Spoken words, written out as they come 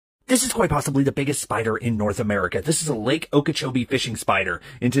This is quite possibly the biggest spider in North America. This is a Lake Okeechobee fishing spider.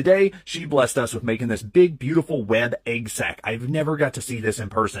 And today, she blessed us with making this big, beautiful web egg sac. I've never got to see this in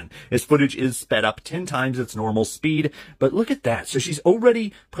person. This footage is sped up 10 times its normal speed. But look at that. So she's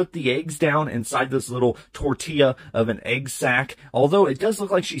already put the eggs down inside this little tortilla of an egg sac. Although it does look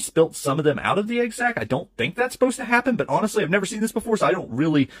like she spilt some of them out of the egg sac. I don't think that's supposed to happen. But honestly, I've never seen this before, so I don't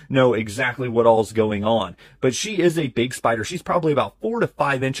really know exactly what all's going on. But she is a big spider. She's probably about 4 to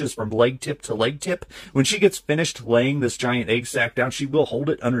 5 inches from leg tip to leg tip. When she gets finished laying this giant egg sac down, she will hold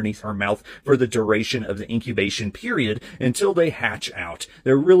it underneath her mouth for the duration of the incubation period until they hatch out.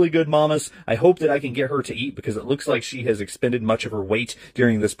 They're really good mamas. I hope that I can get her to eat because it looks like she has expended much of her weight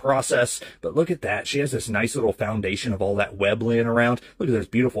during this process. But look at that. She has this nice little foundation of all that web laying around. Look at those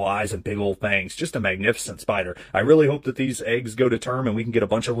beautiful eyes and big old fangs. Just a magnificent spider. I really hope that these eggs go to term and we can get a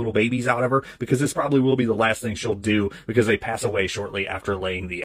bunch of little babies out of her, because this probably will be the last thing she'll do because they pass away shortly after laying the